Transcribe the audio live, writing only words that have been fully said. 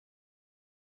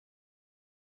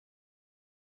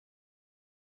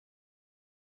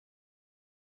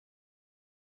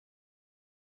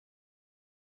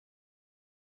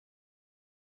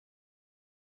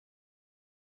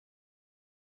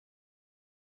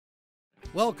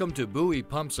Welcome to Bowie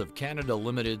Pumps of Canada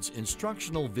Limited's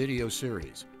instructional video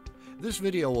series. This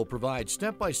video will provide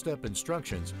step-by-step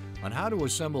instructions on how to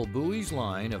assemble Bowie's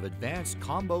line of advanced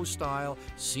combo-style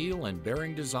seal and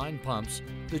bearing design pumps,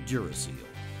 the Dura-Seal.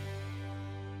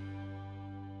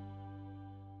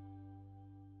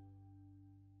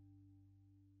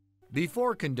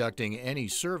 Before conducting any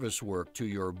service work to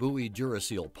your Bowie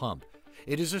Dura-Seal pump,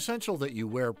 it is essential that you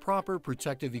wear proper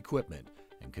protective equipment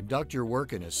and conduct your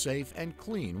work in a safe and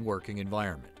clean working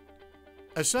environment.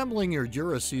 Assembling your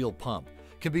Dura-Seal pump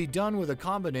can be done with a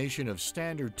combination of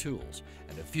standard tools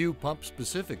and a few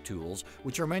pump-specific tools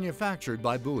which are manufactured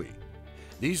by Bowie.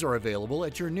 These are available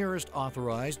at your nearest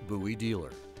authorized Bowie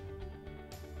dealer.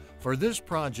 For this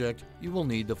project, you will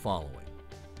need the following: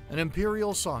 an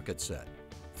imperial socket set,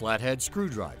 flathead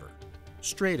screwdriver,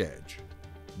 straight edge,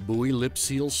 Bowie lip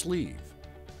seal sleeve,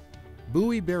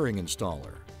 Bowie bearing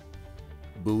installer,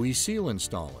 Bowie seal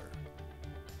installer,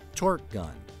 torque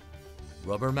gun,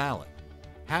 rubber mallet,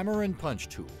 hammer and punch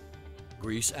tool,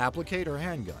 grease applicator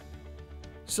handgun,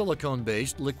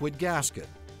 silicone-based liquid gasket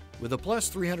with a plus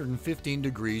 315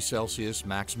 degrees Celsius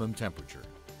maximum temperature,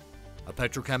 a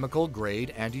petrochemical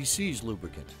grade anti-seize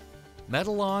lubricant,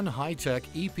 Metalon high-tech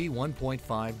EP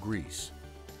 1.5 grease,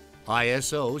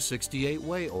 ISO 68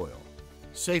 way oil,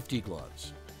 safety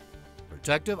gloves,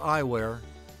 protective eyewear,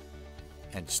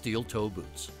 and steel toe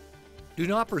boots. Do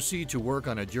not proceed to work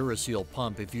on a Dura-Seal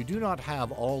pump if you do not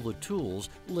have all the tools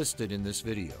listed in this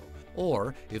video,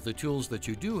 or if the tools that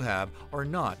you do have are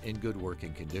not in good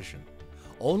working condition.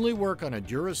 Only work on a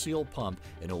Dura-Seal pump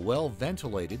in a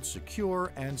well-ventilated,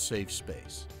 secure, and safe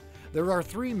space. There are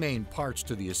three main parts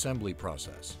to the assembly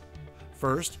process.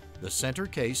 First, the center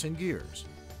case and gears,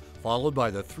 followed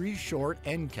by the three short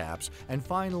end caps, and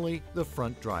finally the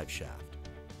front drive shaft.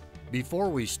 Before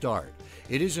we start,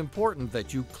 it is important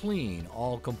that you clean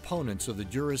all components of the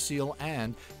Dura-Seal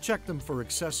and check them for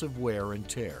excessive wear and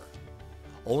tear.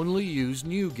 Only use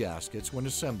new gaskets when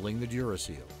assembling the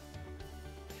Dura-Seal.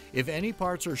 If any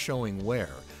parts are showing wear,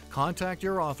 contact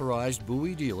your authorized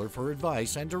Bowie dealer for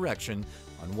advice and direction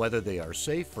on whether they are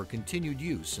safe for continued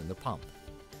use in the pump.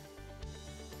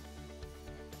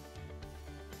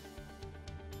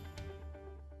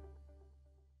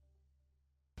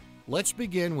 Let's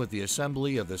begin with the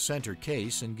assembly of the center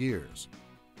case and gears.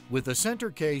 With the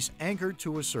center case anchored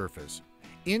to a surface,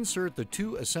 insert the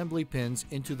two assembly pins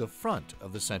into the front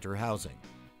of the center housing.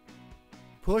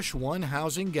 Push one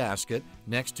housing gasket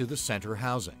next to the center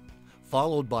housing,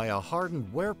 followed by a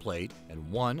hardened wear plate and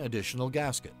one additional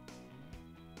gasket.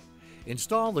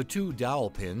 Install the two dowel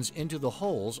pins into the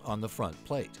holes on the front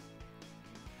plate.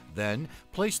 Then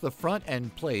place the front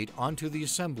end plate onto the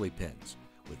assembly pins,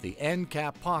 with the end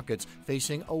cap pockets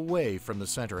facing away from the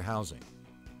center housing.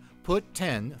 Put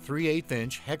 10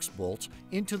 3/8-inch hex bolts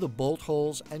into the bolt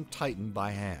holes and tighten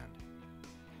by hand.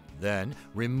 Then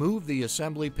remove the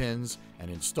assembly pins and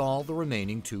install the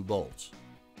remaining two bolts.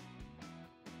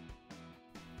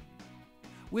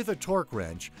 With a torque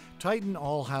wrench, tighten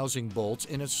all housing bolts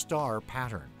in a star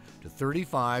pattern to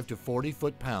 35 to 40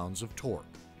 foot-pounds of torque.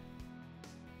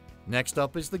 Next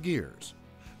up is the gears.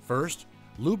 First,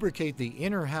 lubricate the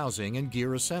inner housing and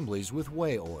gear assemblies with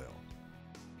way oil.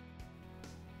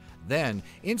 Then,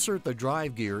 insert the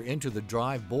drive gear into the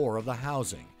drive bore of the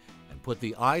housing and put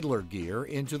the idler gear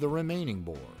into the remaining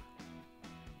bore.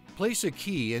 Place a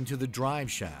key into the drive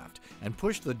shaft and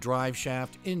push the drive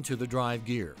shaft into the drive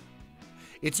gear.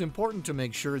 It's important to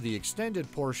make sure the extended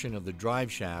portion of the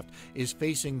drive shaft is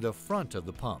facing the front of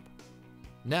the pump.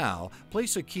 Now,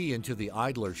 place a key into the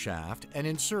idler shaft and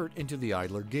insert into the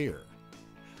idler gear.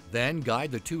 Then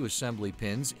guide the two assembly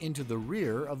pins into the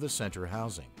rear of the center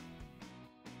housing.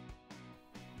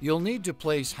 You'll need to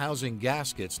place housing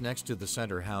gaskets next to the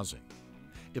center housing.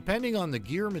 Depending on the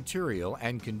gear material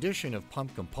and condition of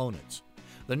pump components,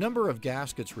 the number of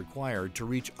gaskets required to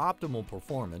reach optimal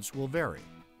performance will vary.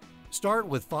 Start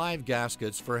with 5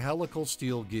 gaskets for helical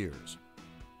steel gears,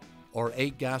 or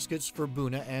 8 gaskets for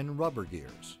Buna and rubber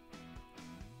gears.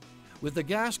 With the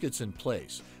gaskets in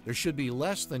place, there should be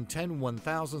less than 10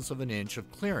 1/1000ths of an inch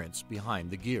of clearance behind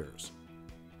the gears.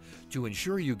 To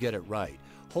ensure you get it right,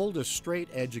 hold a straight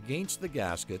edge against the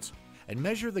gaskets and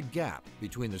measure the gap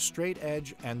between the straight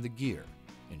edge and the gear,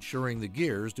 ensuring the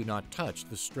gears do not touch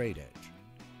the straight edge.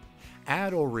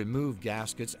 Add or remove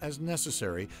gaskets as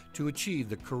necessary to achieve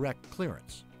the correct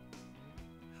clearance.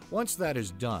 Once that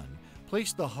is done,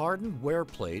 place the hardened wear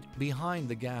plate behind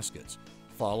the gaskets,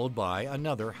 followed by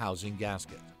another housing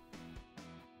gasket.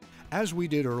 As we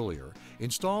did earlier,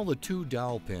 install the two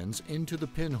dowel pins into the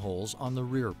pinholes on the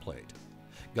rear plate.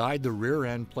 Guide the rear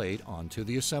end plate onto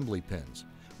the assembly pins,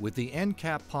 with the end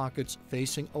cap pockets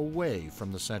facing away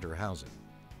from the center housing.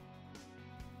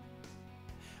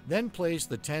 Then place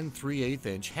the 10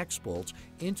 3/8" hex bolts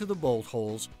into the bolt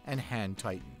holes and hand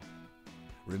tighten.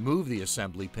 Remove the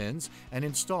assembly pins and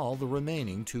install the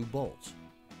remaining 2 bolts.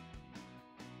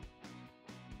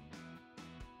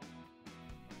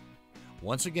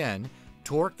 Once again,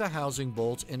 torque the housing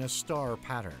bolts in a star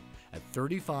pattern at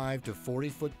 35 to 40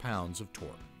 foot-pounds of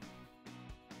torque.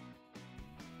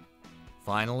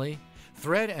 Finally,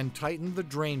 thread and tighten the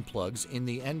drain plugs in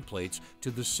the end plates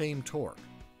to the same torque.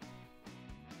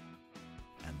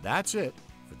 And that's it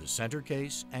for the center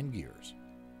case and gears.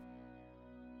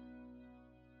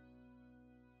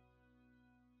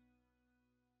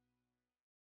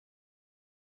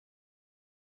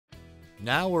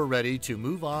 Now we're ready to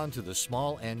move on to the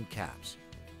small end caps.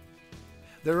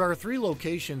 There are 3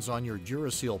 locations on your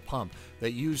Dura-Seal pump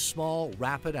that use small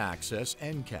rapid access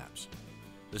end caps.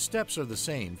 The steps are the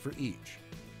same for each.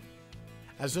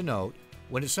 As a note,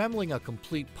 when assembling a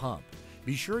complete pump,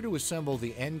 be sure to assemble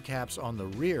the end caps on the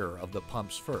rear of the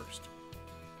pumps first.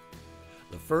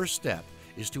 The first step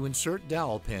is to insert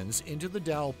dowel pins into the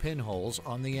dowel pinholes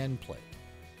on the end plate.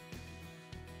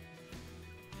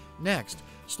 Next,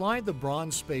 slide the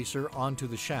bronze spacer onto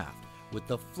the shaft with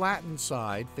the flattened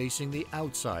side facing the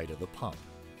outside of the pump.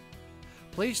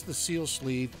 Place the seal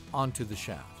sleeve onto the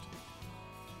shaft.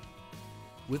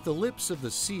 With the lips of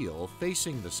the seal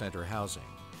facing the center housing,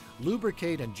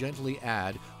 lubricate and gently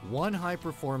add 1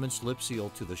 high-performance lip seal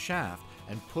to the shaft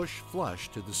and push flush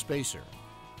to the spacer,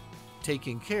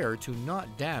 taking care to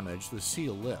not damage the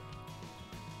seal lip.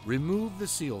 Remove the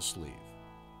seal sleeve.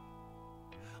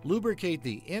 Lubricate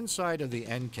the inside of the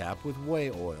end cap with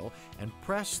whey oil and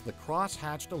press the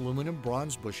cross-hatched aluminum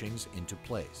bronze bushings into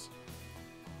place.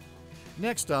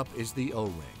 Next up is the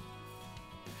O-ring.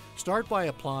 Start by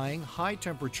applying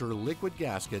high-temperature liquid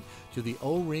gasket to the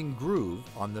O-ring groove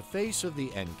on the face of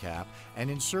the end cap and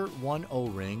insert 1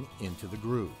 O-ring into the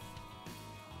groove.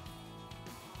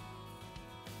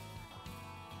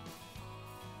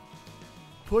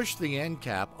 Push the end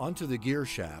cap onto the gear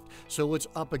shaft so it's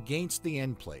up against the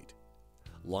end plate.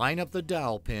 Line up the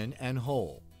dowel pin and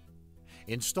hole.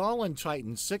 Install and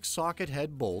tighten 6 socket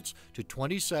head bolts to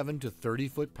 27 to 30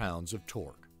 foot-pounds of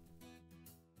torque.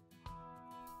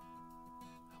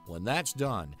 When that's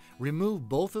done, remove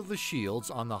both of the shields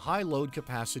on the high load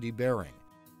capacity bearing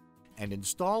and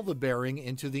install the bearing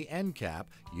into the end cap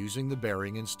using the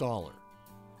bearing installer.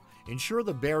 Ensure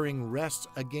the bearing rests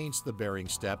against the bearing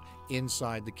step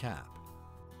inside the cap.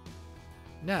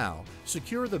 Now,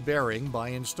 secure the bearing by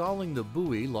installing the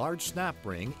Bowie large snap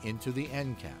ring into the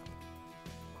end cap.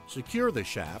 Secure the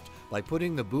shaft by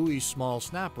putting the Bowie small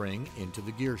snap ring into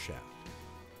the gear shaft.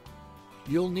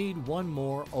 You'll need 1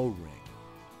 more O-ring.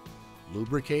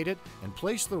 Lubricate it and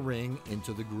place the ring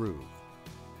into the groove.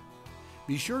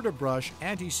 Be sure to brush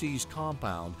anti-seize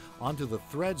compound onto the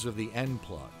threads of the end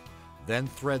plug. Then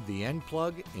thread the end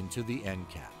plug into the end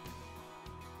cap.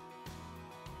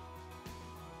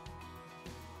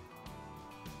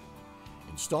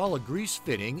 Install a grease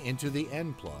fitting into the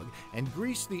end plug and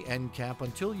grease the end cap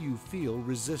until you feel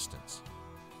resistance.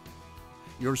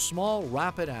 Your small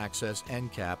rapid access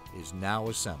end cap is now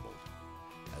assembled.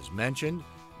 As mentioned,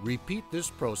 repeat this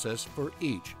process for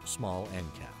each small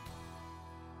end cap.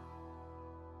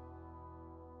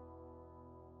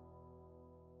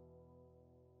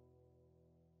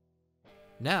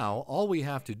 Now, all we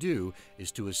have to do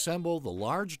is to assemble the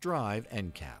large drive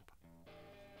end cap.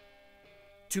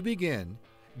 To begin,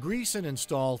 grease and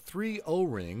install 3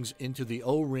 O-rings into the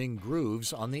O-ring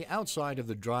grooves on the outside of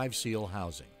the drive seal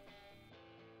housing.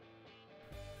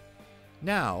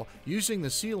 Now, using the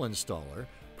seal installer,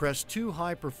 press 2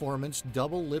 high-performance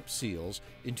double lip seals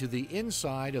into the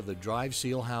inside of the drive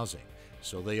seal housing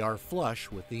so they are flush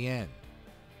with the end.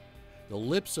 The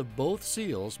lips of both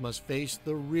seals must face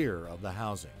the rear of the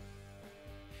housing.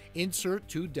 Insert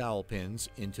 2 dowel pins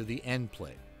into the end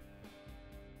plate.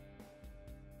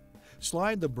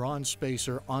 Slide the bronze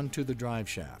spacer onto the drive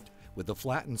shaft with the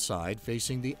flattened side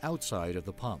facing the outside of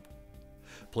the pump.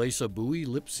 Place a Bowie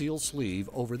lip seal sleeve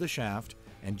over the shaft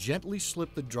and gently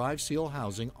slip the drive seal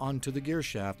housing onto the gear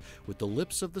shaft with the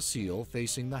lips of the seal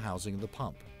facing the housing of the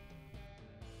pump.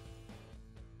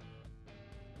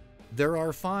 There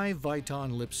are 5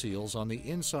 Viton lip seals on the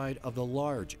inside of the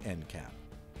large end cap.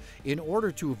 In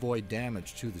order to avoid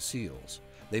damage to the seals,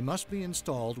 they must be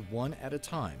installed one at a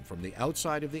time from the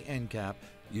outside of the end cap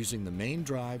using the main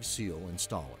drive seal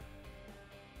installer.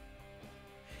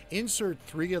 Insert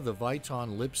 3 of the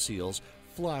Viton lip seals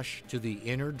flush to the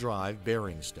inner drive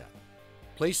bearing step.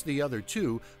 Place the other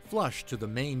 2 flush to the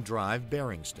main drive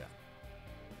bearing step.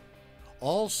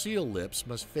 All seal lips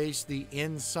must face the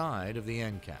inside of the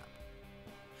end cap.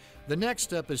 The next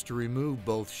step is to remove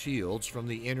both shields from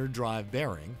the inner drive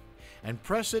bearing and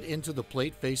press it into the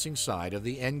plate-facing side of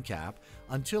the end cap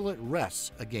until it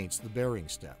rests against the bearing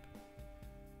step.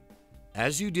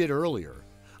 As you did earlier,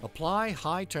 apply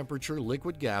high-temperature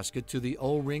liquid gasket to the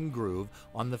O-ring groove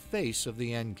on the face of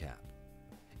the end cap.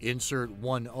 Insert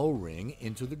one O-ring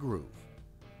into the groove.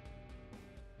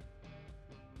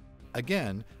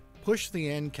 Again, push the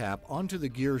end cap onto the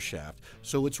gear shaft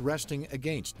so it's resting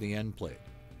against the end plate,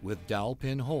 with dowel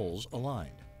pin holes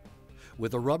aligned.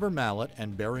 With a rubber mallet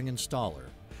and bearing installer,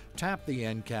 tap the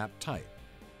end cap tight.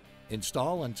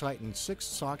 Install and tighten 6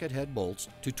 socket head bolts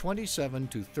to 27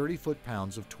 to 30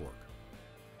 foot-pounds of torque.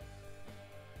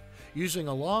 Using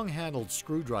a long-handled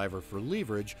screwdriver for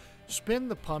leverage, spin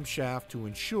the pump shaft to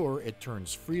ensure it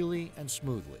turns freely and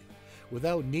smoothly,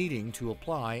 without needing to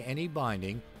apply any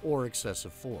binding or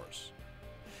excessive force.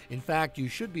 In fact, you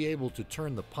should be able to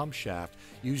turn the pump shaft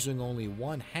using only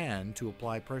one hand to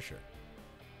apply pressure.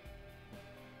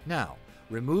 Now,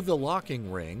 remove the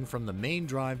locking ring from the main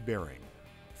drive bearing.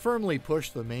 Firmly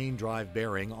push the main drive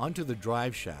bearing onto the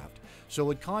drive shaft so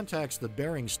it contacts the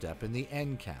bearing step in the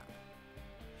end cap.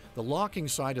 The locking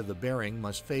side of the bearing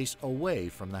must face away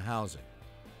from the housing.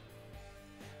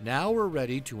 Now we're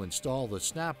ready to install the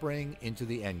snap ring into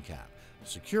the end cap,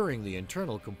 securing the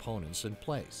internal components in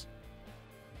place.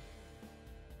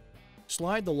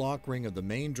 Slide the lock ring of the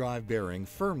main drive bearing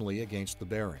firmly against the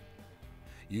bearing.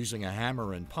 Using a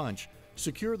hammer and punch,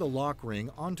 secure the lock ring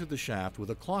onto the shaft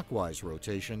with a clockwise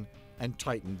rotation and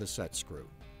tighten the set screw.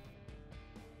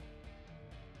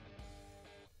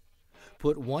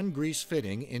 Put one grease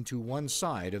fitting into one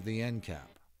side of the end cap.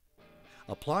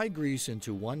 Apply grease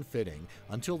into one fitting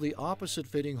until the opposite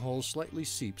fitting hole slightly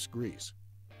seeps grease.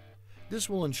 This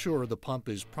will ensure the pump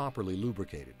is properly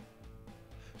lubricated.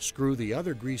 Screw the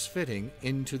other grease fitting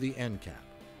into the end cap.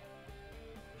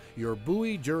 Your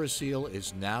Bowie Dura-Seal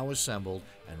is now assembled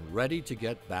and ready to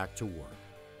get back to work.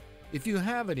 If you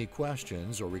have any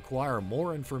questions or require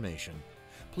more information,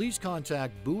 please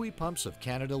contact Bowie Pumps of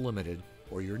Canada Limited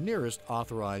or your nearest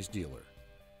authorized dealer.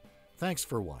 Thanks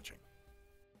for watching.